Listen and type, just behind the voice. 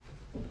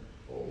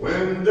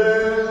When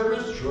there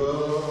is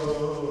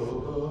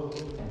trouble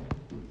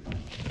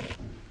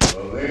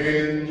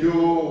in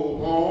your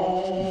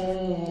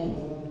home,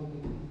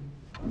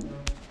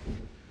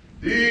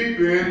 deep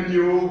in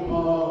your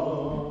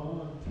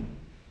heart,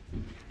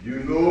 you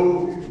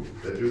know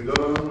that you've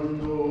done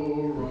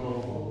no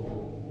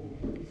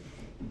wrong.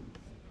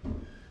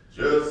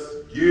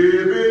 Just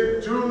give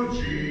it to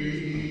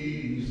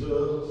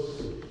Jesus,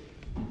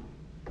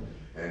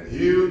 and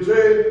He'll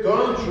take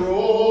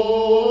control.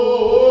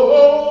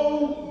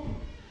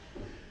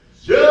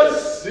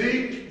 Just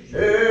seek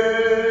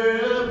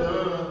heaven,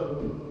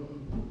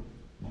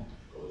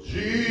 'cause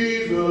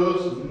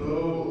Jesus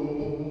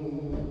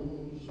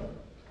knows.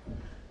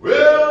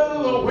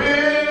 Well, the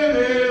wind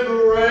and the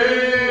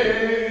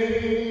rain,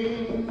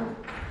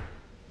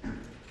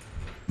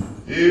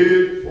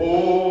 it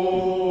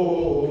pours.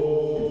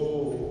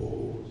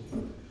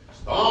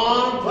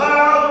 Storm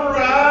cloud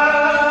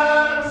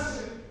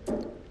rise,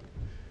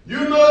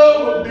 you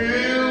know the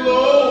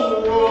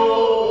billow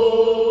roll.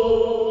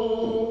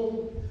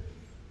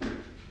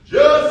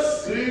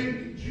 Just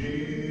seek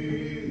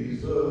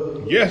Jesus.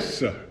 Yes,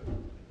 sir.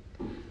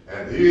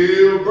 And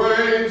He'll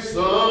bring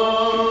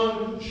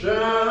sunshine.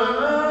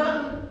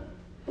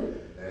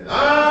 And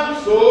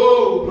I'm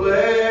so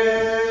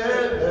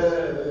glad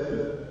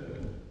that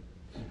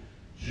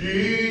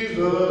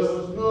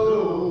Jesus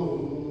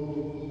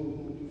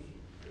knows.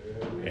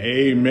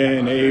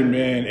 Amen,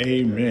 amen,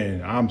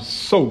 amen. I'm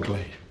so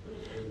glad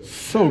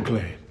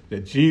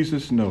that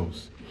Jesus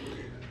knows.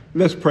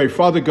 Let's pray.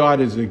 Father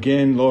God, as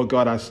again, Lord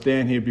God, I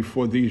stand here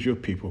before these, your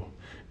people.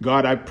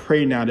 God, I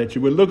pray now that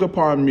you would look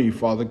upon me,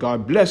 Father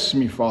God. Bless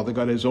me, Father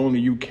God, as only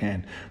you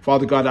can.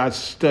 Father God, I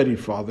studied,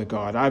 Father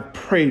God. I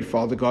prayed,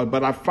 Father God,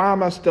 but I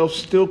find myself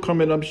still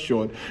coming up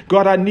short.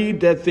 God, I need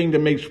that thing that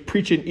makes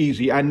preaching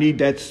easy. I need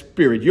that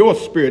spirit, your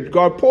spirit.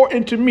 God, pour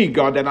into me,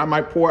 God, that I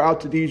might pour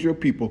out to these, your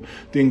people.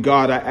 Then,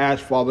 God, I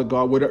ask, Father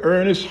God, with an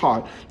earnest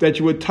heart, that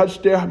you would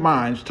touch their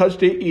minds, touch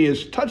their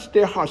ears, touch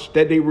their hearts,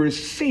 that they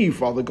receive,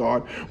 Father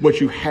God, what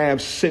you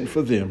have sent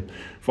for them.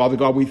 Father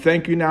God, we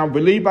thank you now.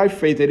 Believe by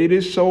faith that it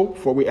is so,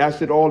 for we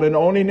ask it all in the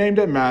only name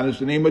that matters,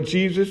 the name of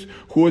Jesus,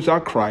 who is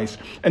our Christ.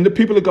 And the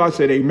people of God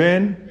said,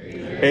 amen,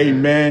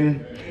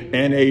 amen,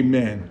 and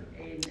amen.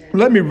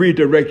 Let me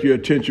redirect your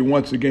attention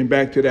once again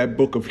back to that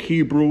book of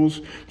Hebrews,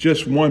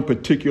 just one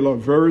particular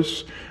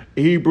verse.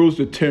 Hebrews,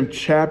 the 10th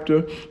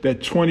chapter, that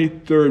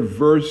 23rd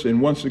verse.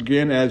 And once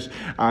again, as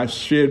I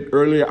said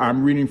earlier,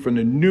 I'm reading from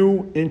the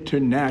New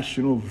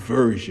International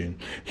Version.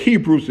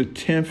 Hebrews, the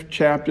 10th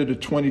chapter, the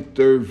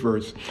 23rd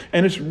verse.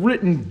 And it's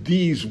written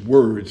these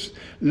words: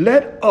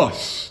 let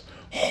us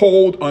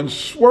hold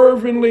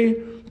unswervingly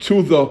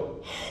to the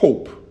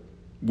hope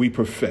we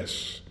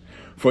profess,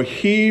 for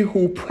he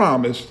who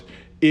promised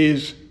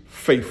is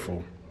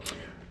faithful.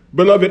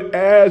 Beloved,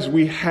 as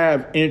we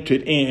have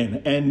entered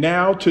in and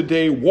now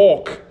today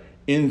walk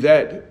in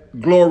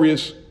that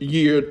glorious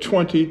year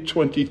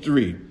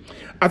 2023,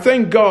 I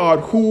thank God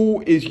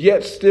who is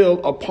yet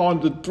still upon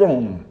the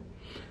throne,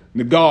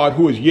 the God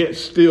who is yet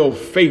still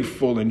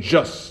faithful and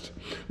just,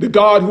 the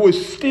God who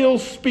is still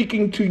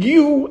speaking to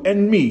you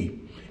and me,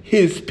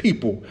 his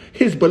people,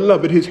 his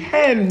beloved, his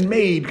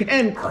handmade,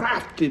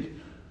 handcrafted,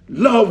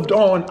 loved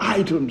on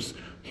items,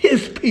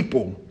 his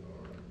people.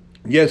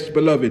 Yes,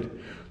 beloved,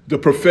 the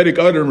prophetic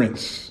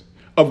utterance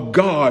of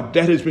God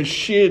that has been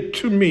shared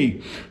to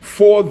me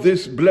for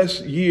this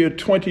blessed year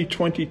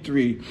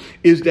 2023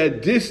 is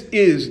that this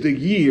is the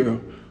year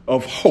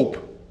of hope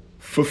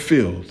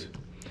fulfilled.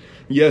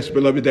 Yes,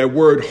 beloved, that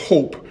word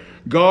hope.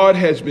 God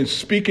has been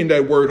speaking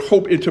that word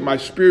hope into my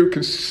spirit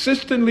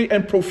consistently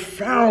and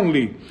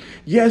profoundly.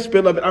 Yes,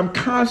 beloved, I'm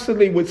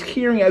constantly was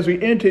hearing as we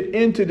entered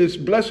into this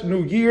blessed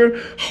new year,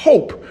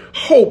 hope,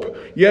 hope.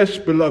 Yes,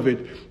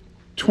 beloved,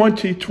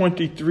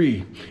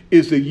 2023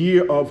 is the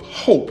year of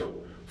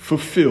hope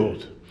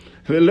fulfilled.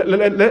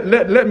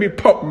 Let me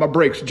pump my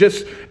brakes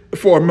just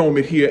for a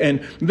moment here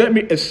and let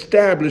me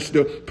establish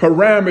the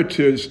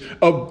parameters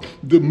of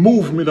the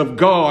movement of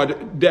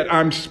God that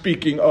I'm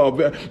speaking of.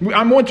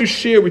 I want to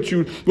share with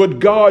you what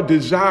God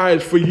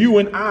desires for you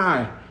and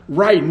I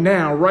right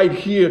now, right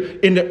here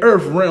in the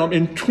earth realm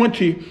in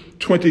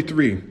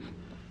 2023.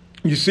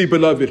 You see,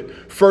 beloved,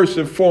 first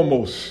and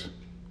foremost,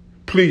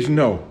 please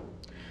know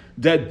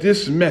that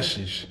this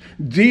message,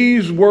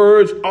 these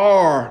words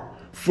are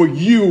for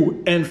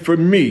you and for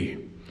me.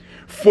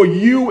 For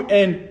you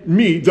and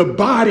me, the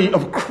body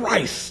of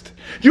Christ.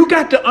 You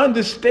got to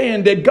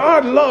understand that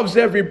God loves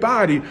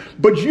everybody,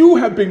 but you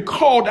have been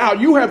called out.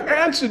 You have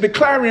answered the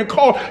clarion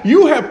call.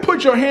 You have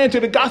put your hand to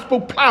the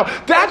gospel plow.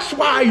 That's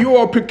why you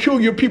are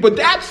peculiar people.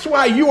 That's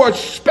why you are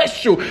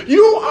special.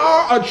 You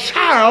are a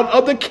child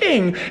of the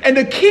King, and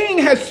the King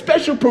has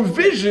special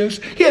provisions.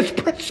 He has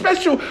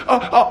special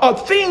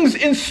things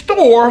in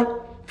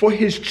store for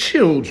his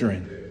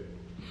children.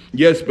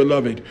 Yes,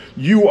 beloved,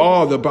 you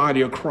are the body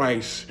of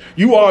Christ.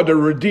 You are the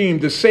redeemed,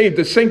 the saved,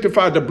 the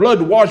sanctified, the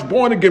blood-washed,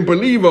 born-again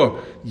believer.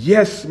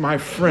 Yes, my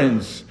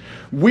friends,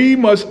 we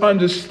must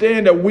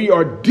understand that we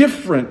are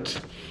different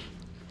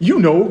You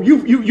know,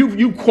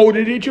 you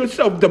quoted it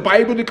yourself. The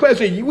Bible declares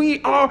that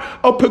we are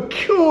a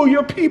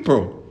peculiar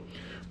people.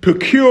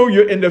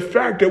 Peculiar in the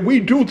fact that we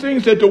do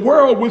things that the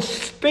world would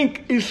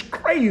think is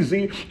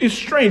crazy, is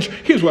strange.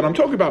 Here's what I'm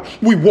talking about.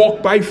 We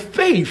walk by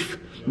faith,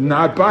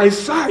 not by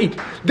sight.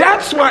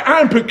 That's why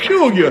I'm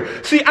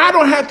peculiar. See, I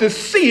don't have to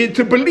see it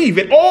to believe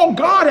it. All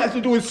God has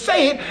to do is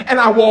say it, and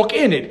I walk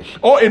in it.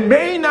 Or it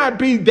may not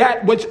be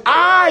that which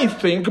I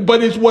think,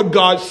 but it's what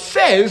God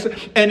says,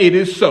 and it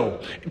is so.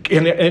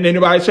 And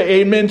anybody say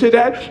amen to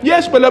that?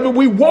 Yes, beloved,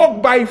 we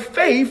walk by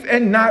faith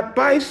and not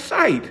by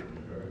sight.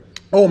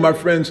 Oh, my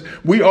friends,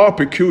 we are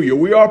peculiar.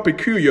 We are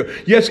peculiar.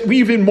 Yes,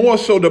 even more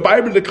so, the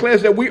Bible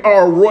declares that we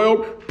are a royal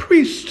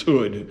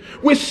priesthood.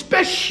 We're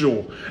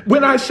special.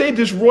 When I say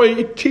this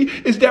royalty,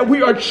 is that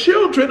we are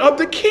children of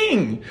the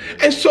King.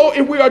 And so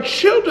if we are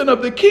children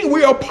of the King,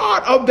 we are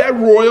part of that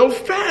royal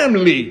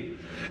family.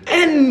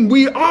 And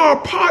we are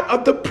part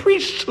of the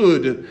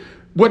priesthood.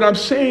 What I'm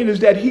saying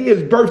is that he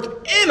has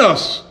birthed in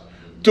us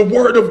the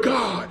word of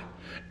God.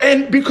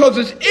 And because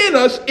it's in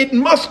us, it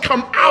must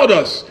come out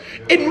us.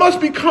 It must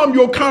become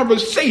your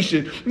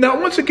conversation. Now,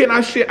 once again,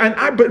 I say, and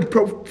I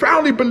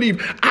profoundly believe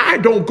I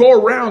don't go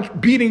around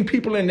beating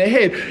people in the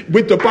head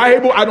with the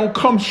Bible. I don't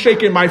come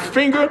shaking my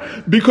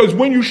finger, because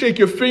when you shake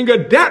your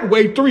finger that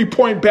way, 3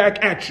 point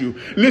back at you.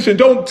 Listen,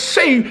 don't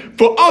say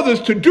for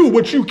others to do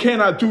what you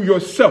cannot do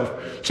yourself.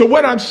 So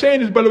what I'm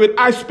saying is, beloved,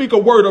 I speak a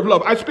word of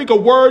love. I speak a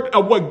word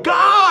of what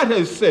God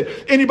has said.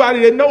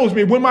 Anybody that knows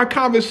me, when my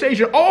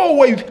conversation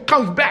always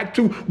comes back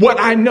to what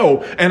I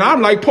know. And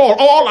I'm like Paul,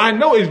 all I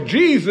know is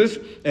Jesus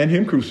and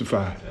him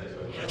crucified.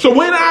 So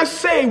when I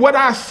say what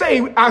I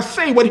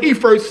say what he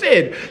first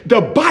said.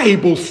 The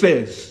Bible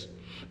says.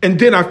 And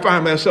then I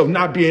find myself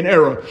not being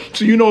error.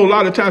 So, you know, a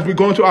lot of times we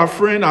go into our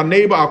friend, our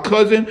neighbor, our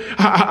cousin,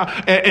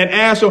 and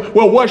ask them,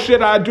 well, what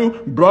should I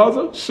do?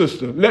 Brother,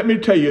 sister, let me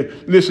tell you,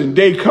 listen,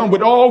 they come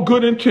with all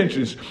good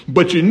intentions,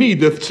 but you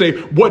need to say,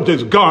 what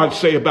does God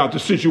say about the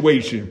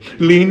situation?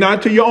 Lean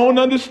not to your own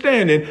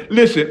understanding.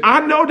 Listen,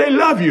 I know they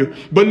love you,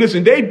 but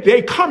listen,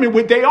 they coming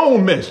with their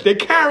own mess. They're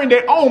carrying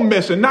their own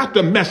mess and not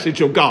the message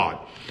of God.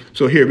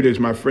 So here it is,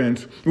 my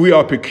friends. We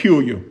are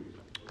peculiar.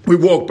 We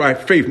walk by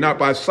faith, not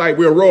by sight.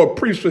 We're a royal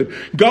priesthood.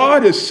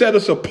 God has set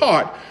us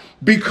apart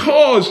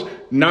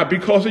not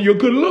because of your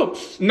good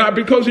looks, not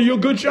because of your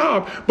good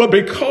job, but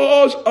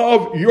because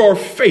of your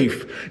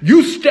faith.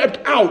 You stepped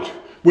out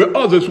where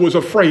others was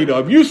afraid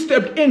of. You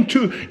stepped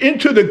into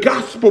the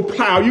gospel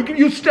plow.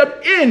 You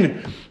stepped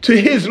in to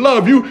his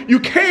love. You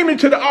came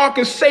into the ark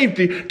of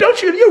safety.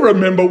 Don't you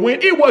remember when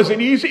it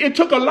wasn't easy? It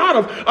took a lot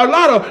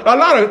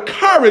of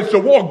courage to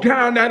walk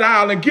down that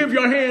aisle and give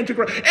your hand to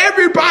Christ.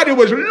 Everybody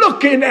was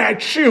looking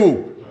at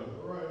you,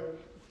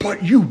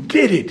 but you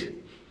did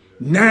it.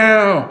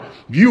 Now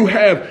you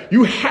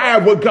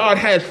have what God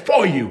has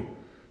for you.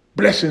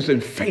 Blessings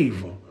and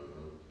favor.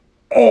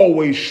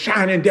 Always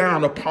shining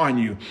down upon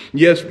you.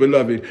 Yes,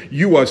 beloved,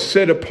 you are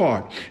set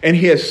apart, and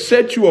he has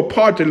set you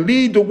apart to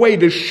lead the way,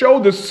 to show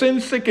the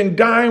sin-sick and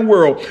dying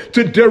world,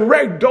 to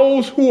direct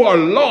those who are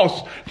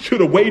lost to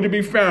the way to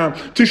be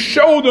found, to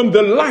show them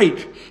the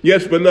light.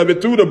 Yes, beloved,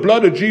 through the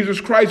blood of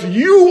Jesus Christ,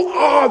 you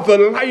are the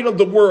light of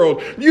the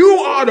world. You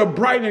are the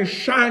bright and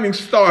shining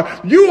star.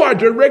 You are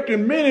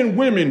directing men and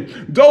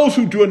women, those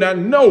who do not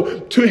know,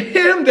 to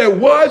him that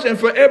was and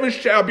forever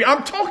shall be.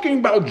 I'm talking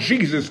about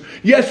Jesus.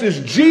 Yes, it's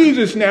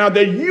Jesus now,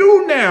 that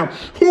you now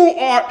who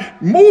are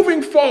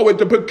moving forward,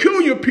 the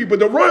peculiar people,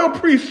 the royal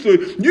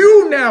priesthood,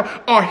 you now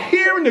are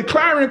hearing the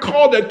clarion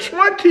call that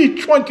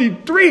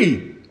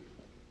 2023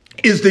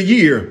 is the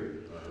year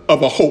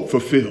of a hope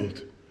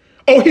fulfilled.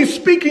 Oh, he's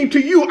speaking to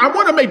you. I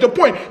want to make the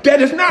point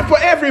that it's not for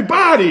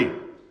everybody.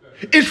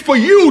 It's for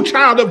you,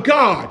 child of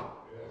God.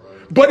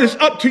 But it's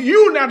up to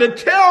you now to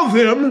tell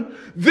them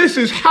this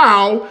is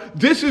how,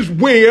 this is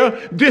where,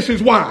 this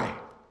is why.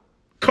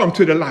 Come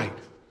to the light.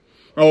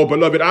 Oh,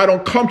 beloved, I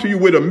don't come to you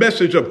with a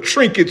message of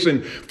trinkets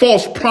and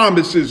false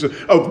promises,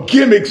 of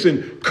gimmicks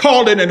and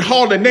calling and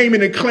hauling,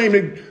 naming and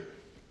claiming.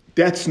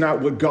 That's not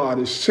what God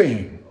is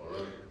saying.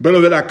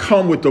 Beloved, I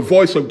come with the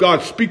voice of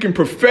God speaking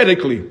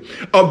prophetically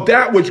of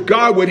that which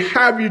God would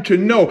have you to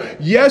know.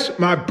 Yes,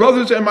 my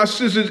brothers and my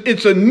sisters,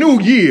 it's a new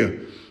year,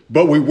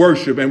 but we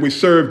worship and we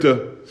serve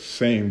the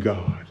same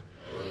God.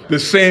 The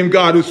same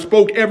God who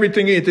spoke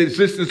everything into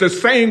existence, the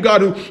same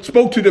God who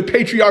spoke to the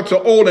patriarchs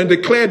of old and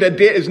declared that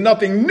there is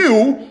nothing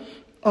new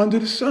under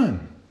the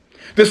sun.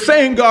 The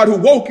same God who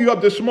woke you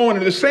up this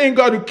morning, the same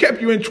God who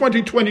kept you in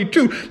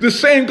 2022, the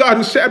same God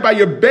who sat by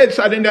your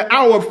bedside in the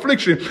hour of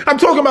affliction. I'm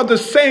talking about the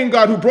same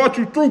God who brought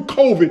you through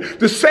COVID,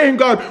 the same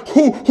God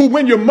who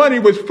when your money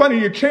was funny,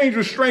 your change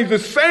was strange, the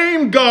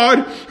same God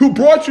who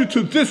brought you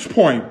to this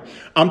point.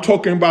 I'm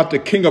talking about the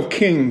King of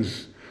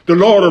Kings, the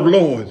Lord of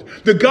Lords,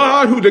 the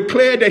God who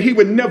declared that he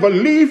would never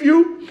leave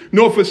you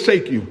nor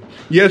forsake you.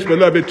 Yes,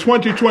 beloved,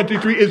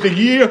 2023 is the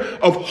year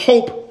of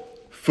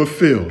hope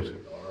fulfilled.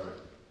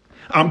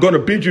 I'm going to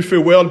bid you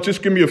farewell.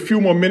 Just give me a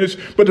few more minutes.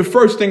 But the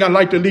first thing I'd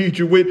like to lead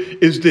you with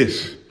is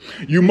this.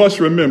 You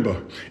must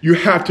remember, you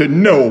have to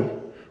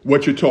know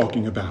what you're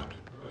talking about.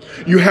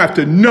 You have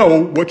to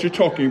know what you're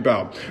talking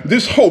about.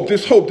 This hope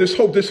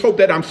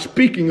that I'm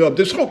speaking of,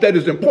 this hope that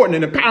is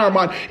important and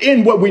paramount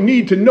in what we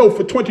need to know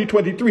for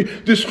 2023,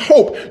 this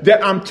hope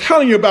that I'm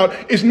telling you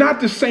about is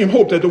not the same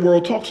hope that the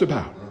world talks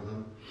about.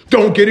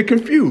 Don't get it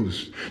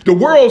confused. The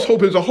world's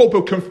hope is a hope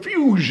of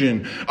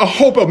confusion, a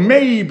hope of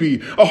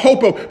maybe, a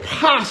hope of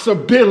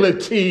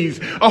possibilities,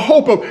 a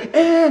hope of,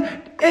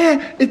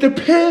 it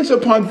depends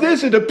upon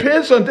this. It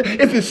depends on,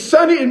 if it's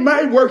sunny, it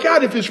might work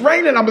out. If it's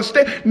raining, I'm going to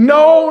stay.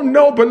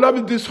 No,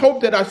 beloved, this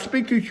hope that I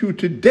speak to you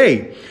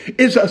today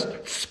is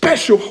a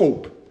special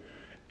hope.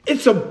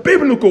 It's a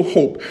biblical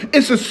hope.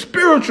 It's a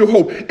spiritual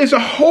hope. It's a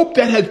hope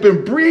that has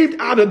been breathed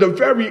out of the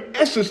very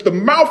essence, the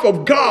mouth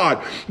of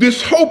God.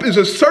 This hope is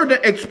a certain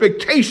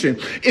expectation.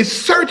 It's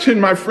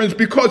certain, my friends,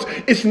 because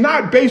it's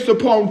not based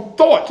upon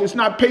thoughts. It's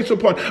not based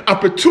upon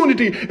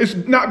opportunity. It's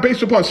not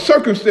based upon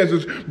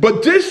circumstances.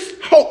 But this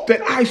hope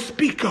that I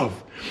speak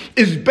of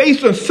is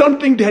based on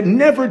something that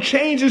never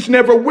changes,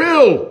 never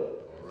will.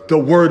 The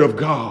word of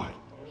God.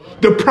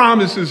 The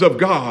promises of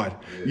God.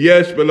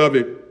 Yes,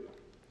 beloved.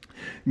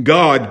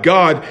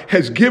 God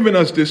has given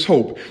us this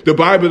hope. The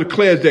Bible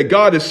declares that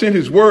God has sent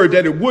his word,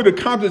 that it would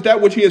accomplish that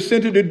which he has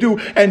sent it to do.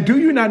 And do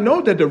you not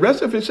know that the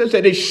rest of it says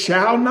that it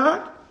shall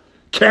not,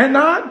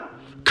 cannot,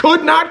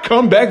 could not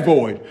come back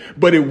void,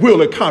 but it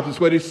will accomplish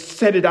what it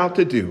set it out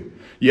to do.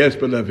 Yes,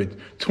 beloved,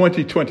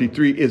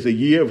 2023 is a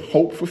year of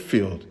hope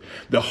fulfilled.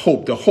 The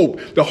hope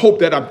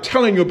that I'm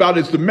telling you about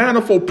is the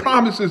manifold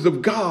promises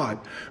of God.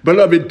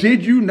 Beloved,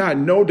 did you not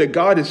know that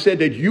God has said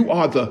that you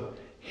are the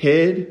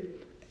head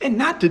and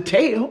not the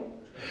tail?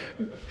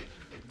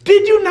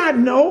 Did you not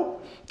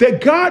know that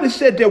God has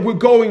said that we're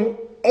going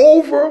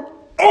over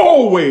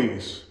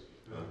always?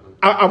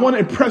 I want to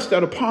impress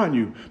that upon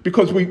you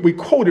because we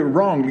quote it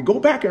wrongly. Go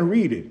back and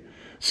read it.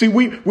 See,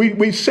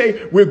 we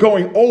say we're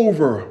going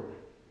over,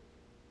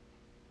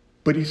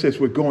 but he says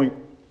we're going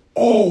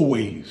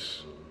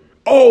always.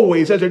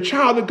 Always. As a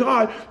child of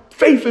God,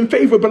 faith and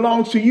favor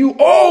belongs to you.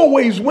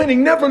 Always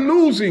winning, never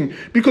losing.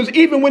 Because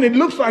even when it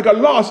looks like a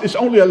loss, it's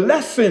only a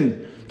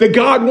lesson that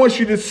God wants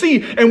you to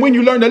see. And when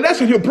you learn the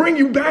lesson, he'll bring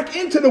you back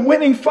into the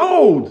winning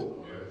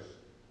fold.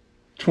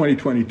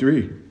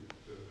 2023,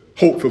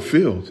 hope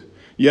fulfilled.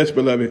 Yes,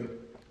 beloved.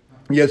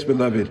 Yes,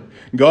 beloved.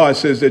 God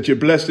says that you're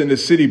blessed in the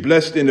city,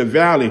 blessed in the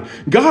valley.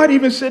 God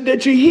even said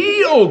that you're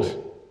healed.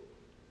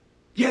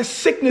 Yes,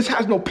 sickness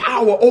has no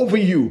power over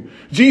you.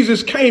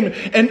 Jesus came,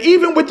 and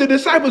even with the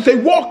disciples, they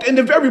walked in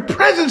the very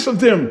presence of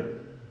them,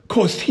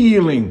 caused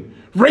healing,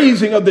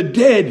 raising of the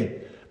dead.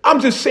 I'm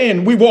just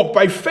saying we walk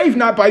by faith,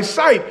 not by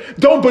sight.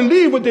 Don't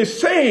believe what they're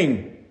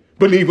saying.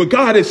 Believe what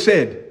God has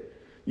said.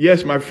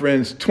 Yes, my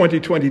friends,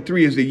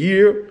 2023 is the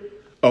year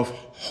of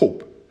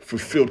hope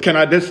fulfilled. Can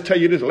I just tell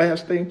you this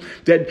last thing?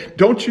 That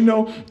don't you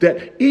know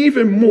that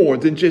even more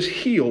than just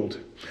healed,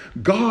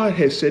 God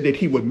has said that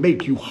he would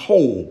make you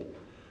whole.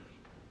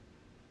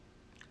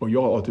 Or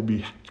y'all ought to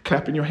be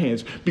clapping your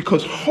hands,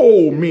 because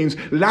whole means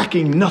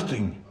lacking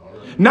nothing.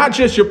 Not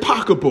just your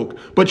pocketbook,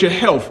 but your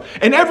health.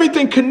 And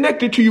everything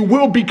connected to you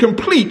will be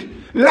complete,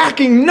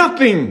 lacking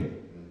nothing.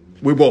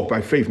 We walk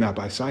by faith, not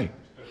by sight.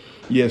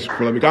 Yes,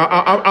 beloved.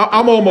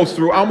 I'm almost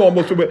through.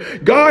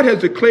 But God has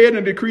declared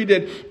and decreed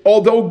that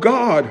although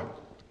God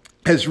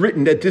has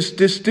written that this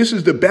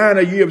is the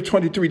banner year of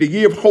 23, the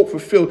year of hope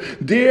fulfilled,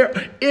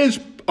 there is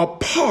a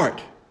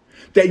part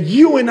that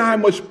you and I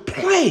must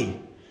play.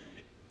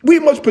 We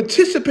must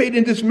participate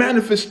in this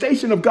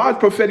manifestation of God's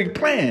prophetic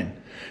plan.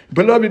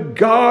 Beloved,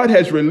 God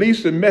has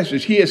released a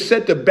message. He has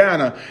set the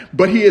banner,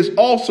 but he has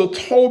also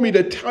told me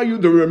to tell you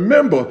to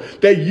remember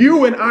that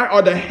you and I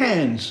are the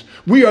hands.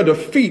 We are the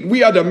feet.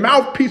 We are the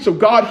mouthpiece of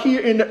God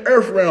here in the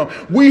earth realm.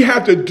 We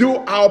have to do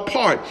our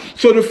part.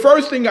 So the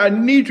first thing I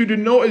need you to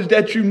know is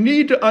that you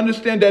need to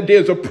understand that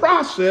there's a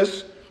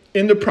process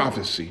in the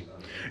prophecy.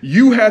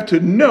 You have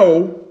to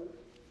know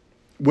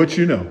what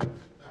you know.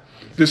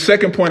 The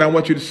second point I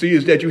want you to see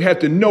is that you have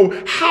to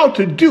know how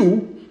to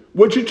do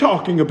what you're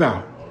talking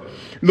about.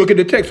 Look at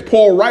the text.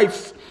 Paul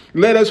writes,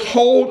 let us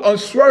hold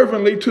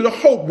unswervingly to the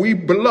hope we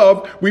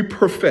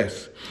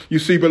profess. You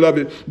see,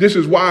 beloved, this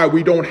is why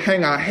we don't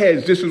hang our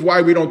heads. This is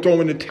why we don't throw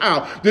in the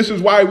towel. This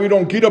is why we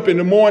don't get up in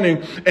the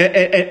morning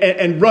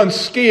and run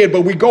scared,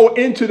 but we go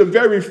into the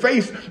very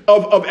face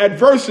of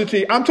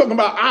adversity. I'm talking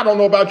about, I don't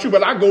know about you,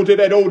 but I go to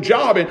that old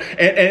job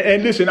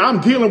and listen, I'm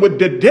dealing with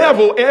the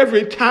devil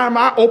every time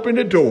I open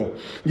the door.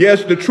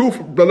 Yes, the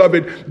truth,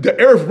 beloved, the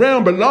earth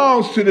realm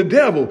belongs to the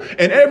devil.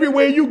 And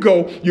everywhere you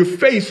go, you're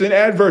facing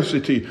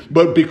adversity.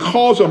 But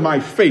because of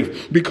my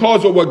faith,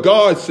 because of what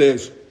God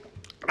says,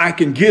 I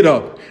can get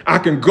up. I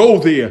can go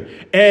there.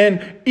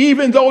 And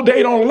even though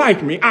they don't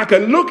like me, I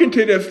can look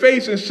into their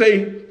face and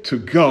say, to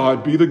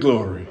God be the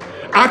glory.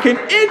 I can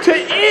enter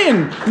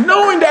in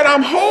knowing that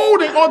I'm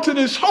holding on to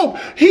this hope.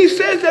 He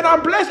says that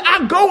I'm blessed.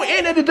 I go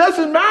in and it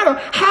doesn't matter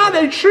how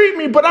they treat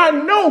me, but I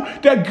know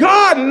that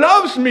God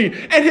loves me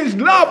and his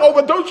love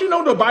over. Don't you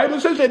know the Bible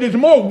says that there's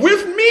more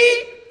with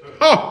me?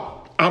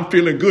 Oh, I'm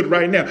feeling good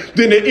right now.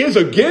 Than it is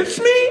against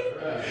me.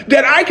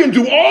 That I can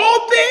do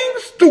all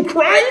things through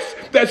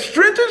Christ that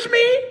strengthens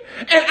me,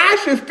 and I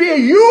should fear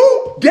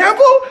you,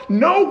 devil?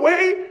 No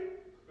way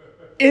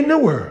in the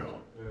world.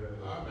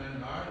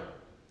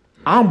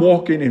 I'm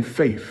walking in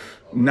faith,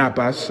 not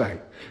by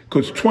sight,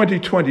 because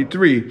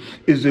 2023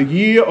 is a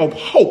year of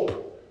hope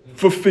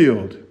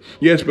fulfilled.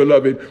 Yes,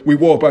 beloved, we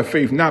walk by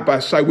faith, not by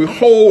sight. We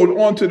hold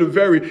on to the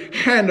very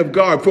hand of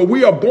God. For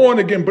we are born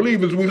again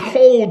believers. We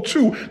hold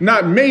to,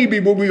 not maybe,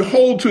 but we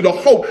hold to the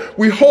hope.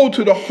 We hold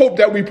to the hope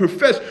that we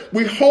profess.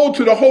 We hold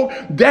to the hope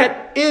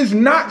that is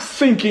not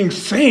sinking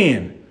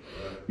sand,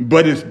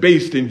 but it's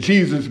based in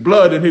Jesus'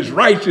 blood and his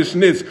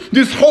righteousness.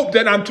 This hope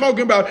that I'm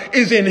talking about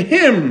is in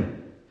him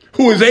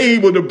who is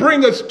able to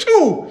bring us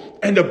to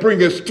and to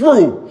bring us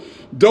through.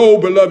 Though,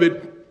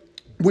 beloved,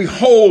 we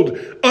hold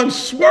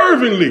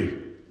unswervingly.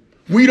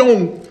 We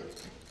don't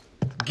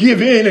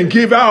give in and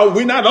give out.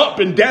 We're not up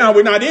and down.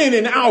 We're not in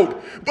and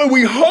out. But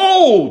we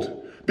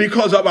hold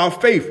because of our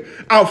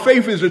faith. Our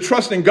faith is a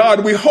trust in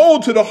God. We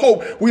hold to the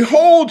hope. We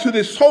hold to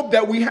this hope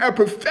that we have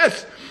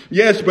professed.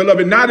 Yes,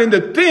 beloved, not in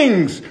the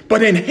things,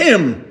 but in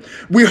him.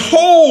 We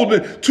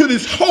hold to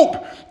this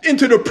hope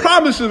into the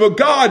promises of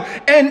God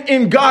and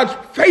in God's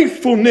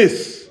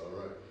faithfulness,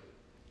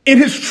 in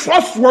his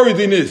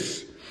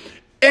trustworthiness,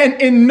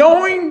 and in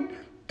knowing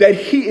that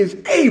he is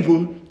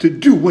able to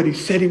do what he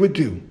said he would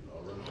do.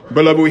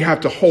 Beloved, we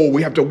have to hold,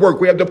 we have to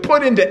work, we have to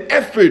put into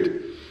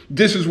effort.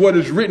 This is what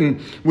is written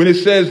when it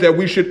says that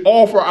we should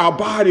offer our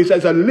bodies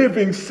as a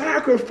living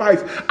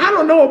sacrifice. I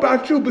don't know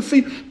about you, but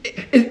see,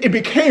 it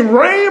became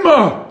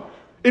rhema.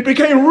 It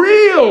became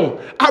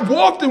real. I've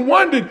often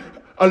wondered,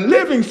 a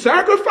living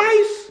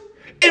sacrifice?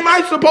 Am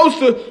I supposed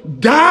to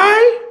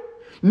die?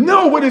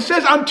 No, what it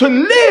says, I'm to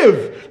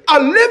live, a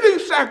living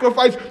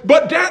sacrifice.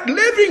 But that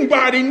living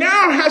body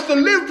now has to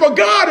live for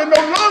God and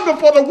no longer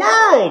for the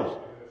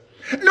world.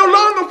 No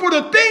longer for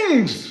the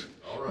things,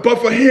 but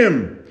for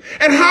him.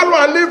 And how do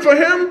I live for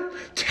him?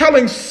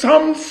 Telling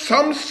somebody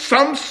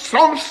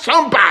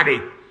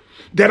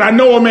that I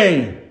know a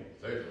man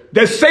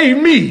that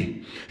saved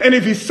me. And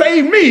if he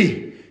saved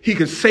me, he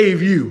can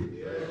save you.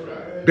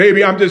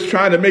 Baby, I'm just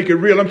trying to make it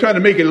real. I'm trying to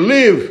make it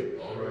live.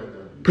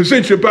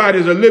 Present your body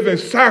as a living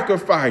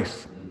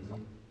sacrifice.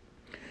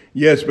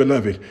 Yes,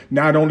 beloved.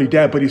 Not only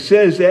that, but he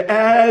says that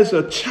as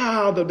a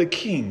child of the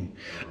king,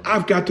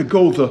 I've got to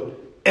go the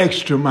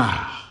extra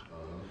mile.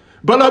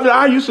 Beloved,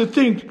 I used to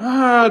think,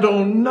 I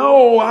don't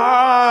know.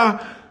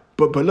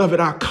 But beloved,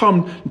 I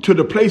come to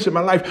the place in my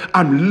life,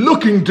 I'm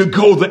looking to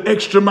go the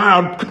extra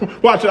mile.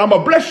 Watch it, I'm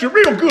going to bless you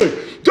real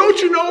good. Don't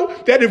you know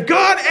that if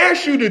God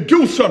asks you to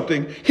do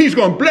something, he's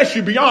going to bless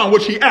you beyond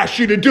what he asked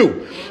you to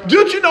do?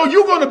 Don't you know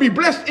you're going to be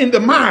blessed in the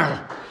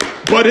mile?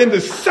 But in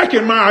the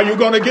second mile, you're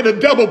going to get a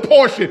double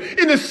portion.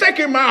 In the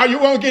second mile,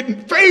 you're going to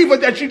get favor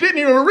that you didn't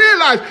even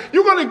realize.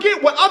 You're going to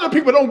get what other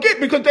people don't get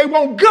because they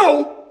won't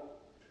go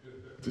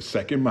the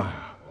second mile.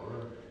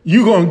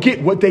 You're going to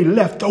get what they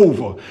left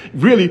over.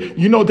 Really,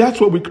 you know,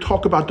 that's what we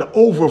talk about, the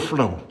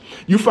overflow.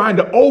 You find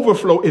the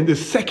overflow in the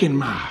second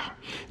mile.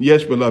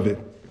 Yes, beloved.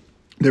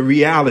 The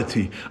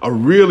reality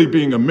of really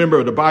being a member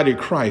of the body of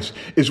Christ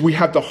is we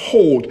have to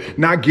hold,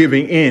 not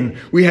giving in.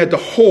 We have to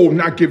hold,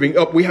 not giving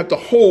up. We have to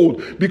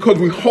hold because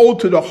we hold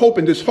to the hope,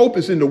 and this hope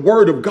is in the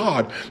word of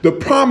God, the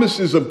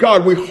promises of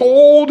God. We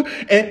hold,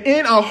 and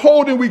in our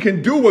holding, we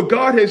can do what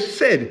God has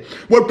said.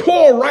 What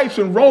Paul writes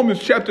in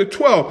Romans chapter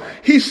 12,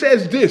 he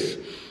says this: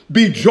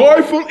 be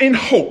joyful in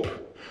hope,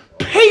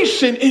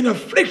 patient in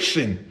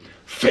affliction,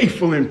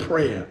 faithful in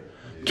prayer.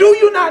 Do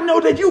you not know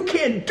that you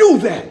can't do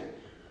that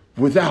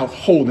without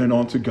holding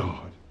on to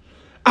God?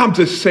 I'm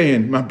just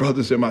saying, my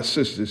brothers and my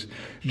sisters,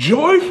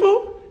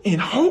 joyful in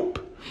hope,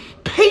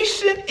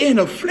 patient in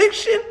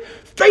affliction,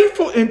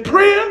 faithful in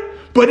prayer.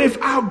 But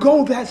if I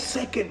go that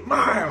second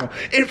mile,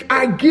 if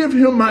I give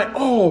him my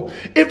all,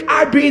 if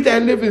I be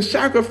that living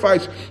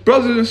sacrifice,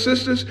 brothers and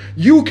sisters,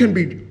 you can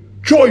be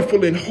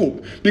joyful in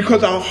hope,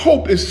 because our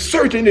hope is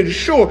certain and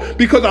sure,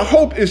 because our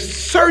hope is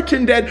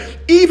certain that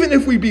even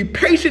if we be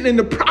patient in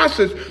the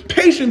process,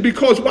 patient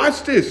because,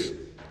 watch this,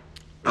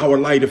 our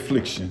light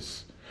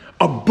afflictions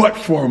are but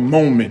for a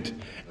moment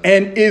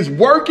and is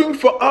working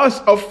for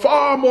us a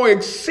far more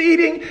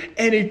exceeding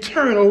and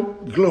eternal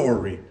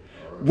glory.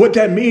 What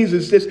that means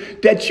is this,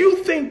 that you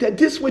think that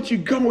this what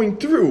you're going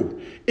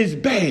through is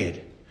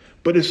bad,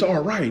 but it's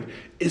all right.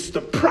 It's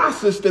the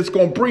process that's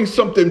going to bring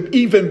something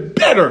even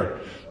better.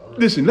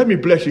 Listen, let me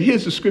bless you.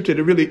 Here's the scripture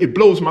that really, it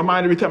blows my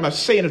mind every time I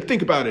say it and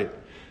think about it.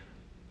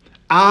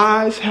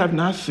 Eyes have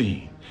not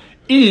seen,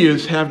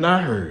 ears have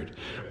not heard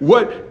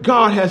what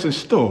God has in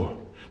store,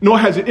 nor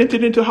has it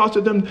entered into the hearts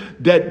of them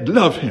that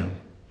love him.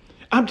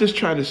 I'm just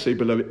trying to say,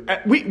 beloved,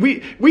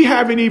 we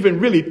haven't even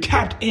really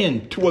tapped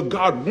into what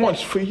God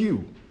wants for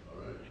you.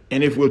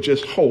 And if we'll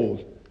just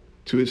hold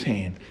to his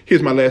hand.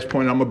 Here's my last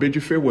point. I'm going to bid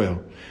you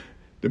farewell.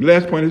 The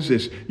last point is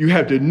this. You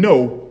have to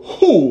know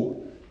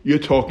who you're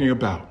talking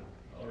about.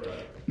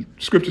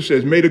 Scripture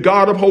says, may the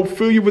God of hope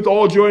fill you with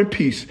all joy and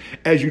peace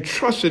as you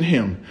trust in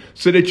him,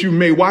 so that you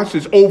may, watch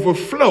this,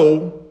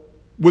 overflow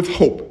with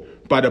hope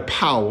by the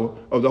power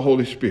of the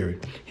Holy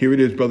Spirit. Here it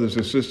is, brothers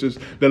and sisters.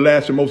 The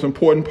last and most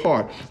important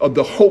part of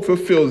the hope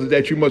fulfilled is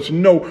that you must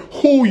know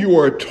who you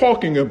are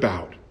talking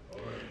about.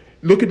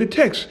 Look at the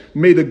text.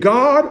 May the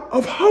God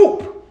of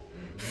hope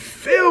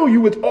fill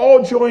you with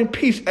all joy and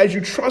peace as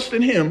you trust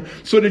in him,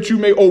 so that you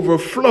may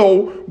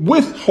overflow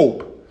with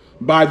hope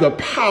by the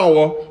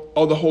power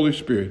of the Holy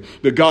Spirit.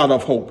 The God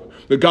of hope,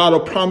 the God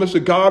of promise,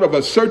 the God of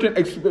a certain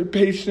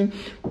expectation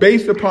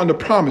based upon the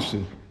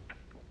promises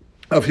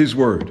of his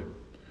word.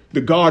 The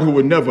God who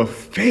will never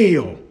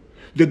fail.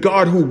 The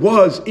God who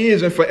was,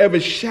 is, and forever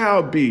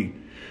shall be.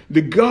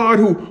 The God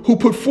who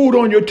put food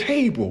on your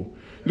table.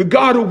 The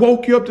God who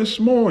woke you up this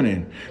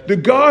morning. The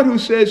God who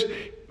says,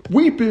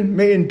 weeping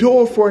may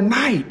endure for a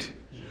night,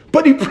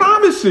 but he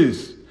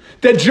promises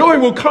that joy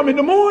will come in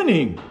the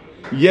morning.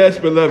 Yes,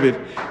 beloved.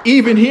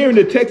 Even here in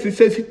the text, it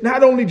says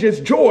not only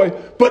just joy,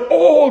 but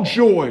all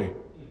joy.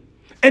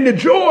 And the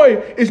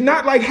joy is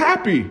not like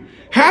happy.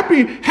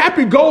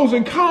 Happy goes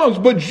and comes,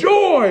 but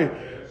joy,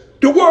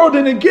 the world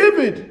didn't give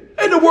it,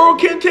 and the world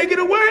can't take it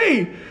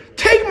away.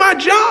 Take my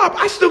job,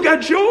 I still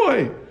got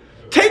joy.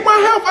 Take my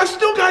health, I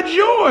still got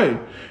joy.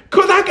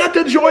 Because I got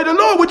the joy of the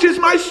Lord, which is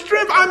my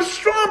strength. I'm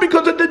strong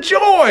because of the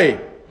joy.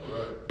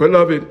 Right.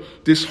 Beloved,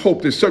 this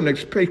hope, this certain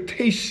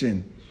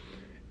expectation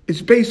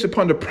is based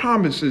upon the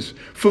promises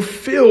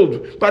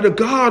fulfilled by the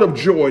God of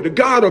joy, the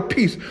God of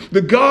peace,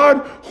 the God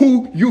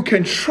who you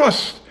can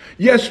trust.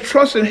 Yes,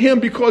 trust in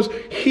him because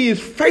he is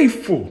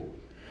faithful.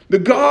 The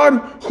God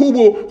who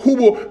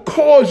will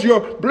cause your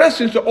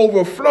blessings to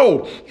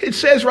overflow. It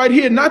says right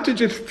here, not to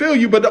just fill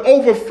you, but to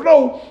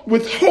overflow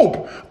with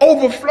hope,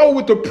 overflow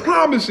with the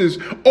promises,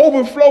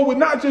 overflow with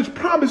not just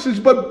promises,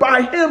 but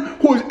by him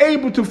who is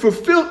able to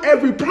fulfill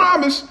every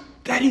promise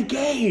that he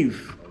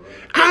gave.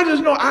 I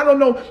don't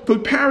know, for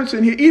parents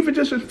in here, even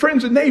just as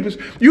friends and neighbors,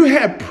 you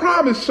had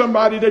promised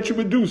somebody that you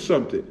would do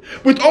something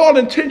with all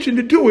intention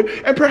to do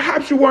it, and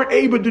perhaps you weren't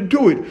able to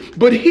do it.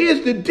 But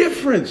here's the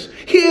difference.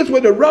 Here's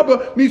where the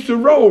rubber meets the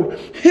road.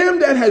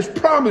 Him that has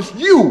promised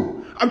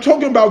you, I'm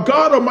talking about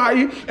God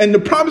Almighty, and the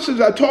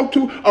promises I talk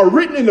to are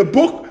written in the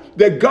book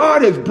that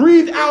God has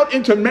breathed out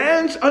into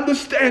man's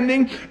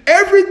understanding.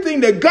 Everything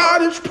that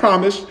God has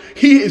promised,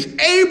 he is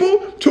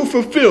able to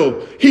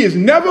fulfill. He has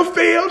never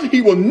failed.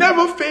 He will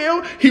never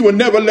fail. He will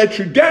never let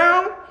you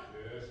down.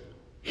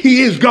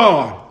 He is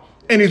God,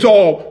 and he's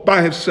all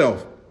by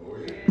himself.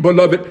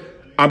 Beloved,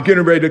 I'm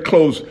getting ready to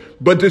close,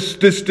 but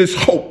this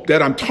hope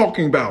that I'm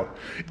talking about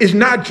is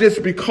not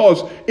just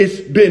because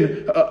it's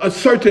been a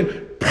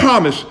certain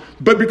promise,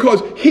 but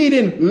because he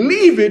didn't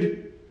leave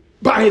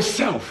it by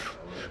himself.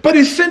 But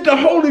he sent the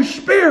Holy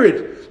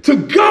Spirit to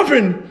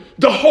govern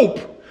the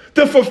hope,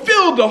 to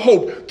fulfill the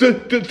hope,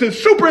 to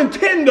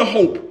superintend the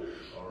hope,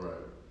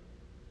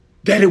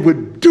 that it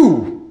would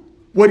do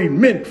what he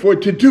meant for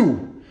it to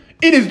do.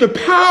 It is the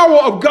power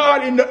of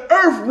God in the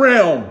earth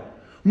realm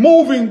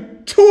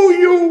moving to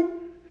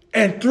you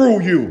and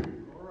through you.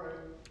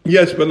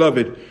 Yes,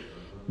 beloved,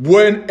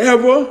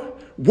 whatever,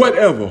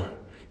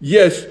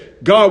 yes,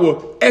 God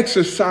will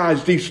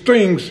exercise these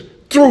things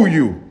through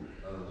you.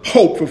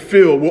 Hope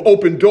fulfilled will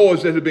open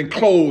doors that have been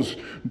closed.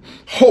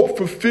 Hope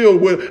fulfilled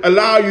will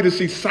allow you to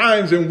see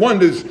signs and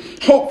wonders.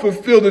 Hope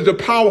fulfilled is the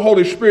power of the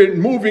Holy Spirit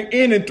moving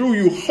in and through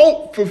you.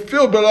 Hope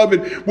fulfilled,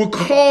 beloved, will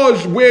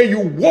cause where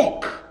you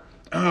walk,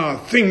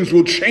 things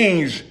will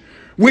change.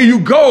 Where you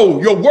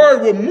go, your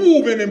word will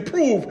move and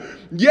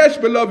improve. Yes,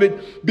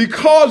 beloved,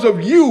 because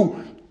of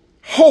you,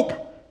 hope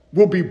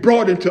will be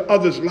brought into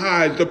others'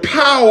 lives. The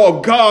power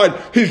of God,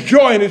 his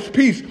joy and his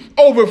peace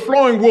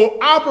overflowing will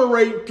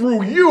operate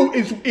through you.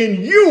 It's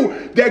in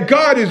you that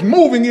God is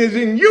moving. It's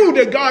in you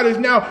that God is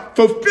now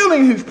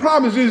fulfilling his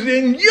promises.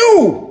 In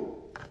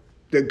you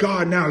that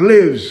God now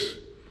lives.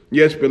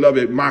 Yes,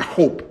 beloved, my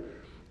hope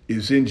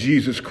is in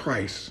Jesus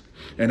Christ.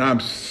 And I'm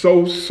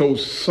so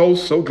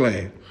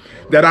glad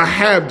that I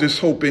have this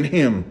hope in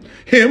him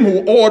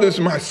who orders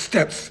my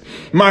steps.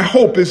 My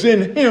hope is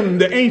in him,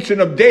 the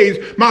Ancient of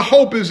Days. My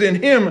hope is in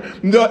him,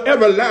 the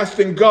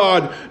everlasting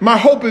God. My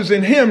hope is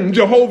in him,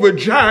 Jehovah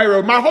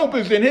Jireh. My hope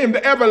is in him,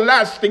 the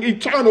everlasting,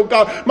 eternal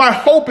God. My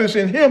hope is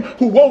in him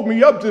who woke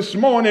me up this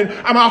morning.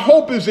 And my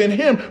hope is in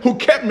him who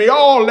kept me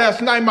all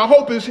last night. My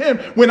hope is him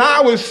when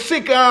I was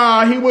sick.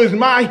 He was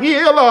my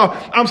healer.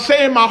 I'm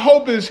saying my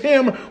hope is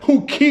him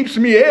who keeps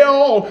me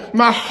ill.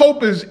 My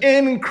hope is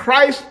in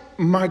Christ,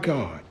 my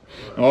God.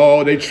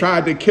 Oh, they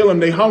tried to kill him.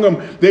 They hung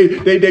him.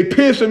 They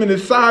pierced him in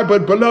his side.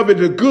 But beloved,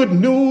 the good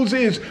news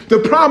is the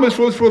promise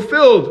was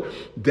fulfilled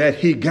that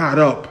he got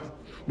up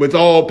with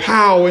all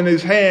power in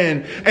his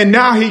hand. And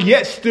now he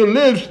yet still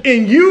lives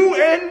in you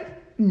and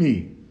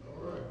me.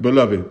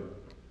 Beloved,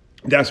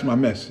 that's my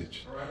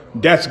message.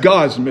 That's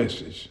God's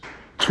message.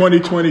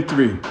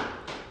 2023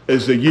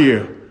 is the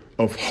year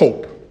of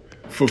hope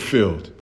fulfilled.